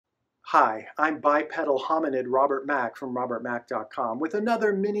Hi, I'm bipedal hominid Robert Mack from robertmack.com with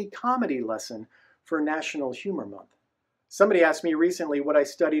another mini comedy lesson for National Humor Month. Somebody asked me recently what I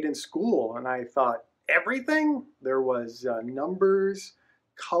studied in school, and I thought, everything? There was numbers,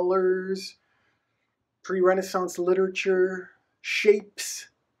 colors, pre-Renaissance literature, shapes.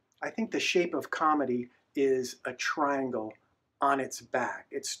 I think the shape of comedy is a triangle on its back.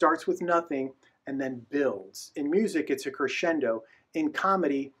 It starts with nothing and then builds. In music, it's a crescendo. In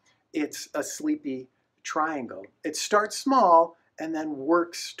comedy, it's a sleepy triangle. It starts small and then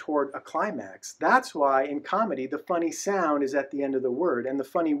works toward a climax. That's why in comedy, the funny sound is at the end of the word, and the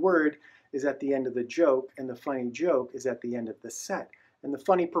funny word is at the end of the joke, and the funny joke is at the end of the set, and the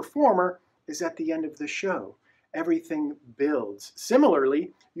funny performer is at the end of the show. Everything builds.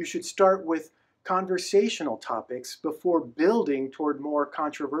 Similarly, you should start with conversational topics before building toward more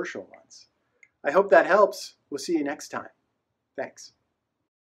controversial ones. I hope that helps. We'll see you next time. Thanks.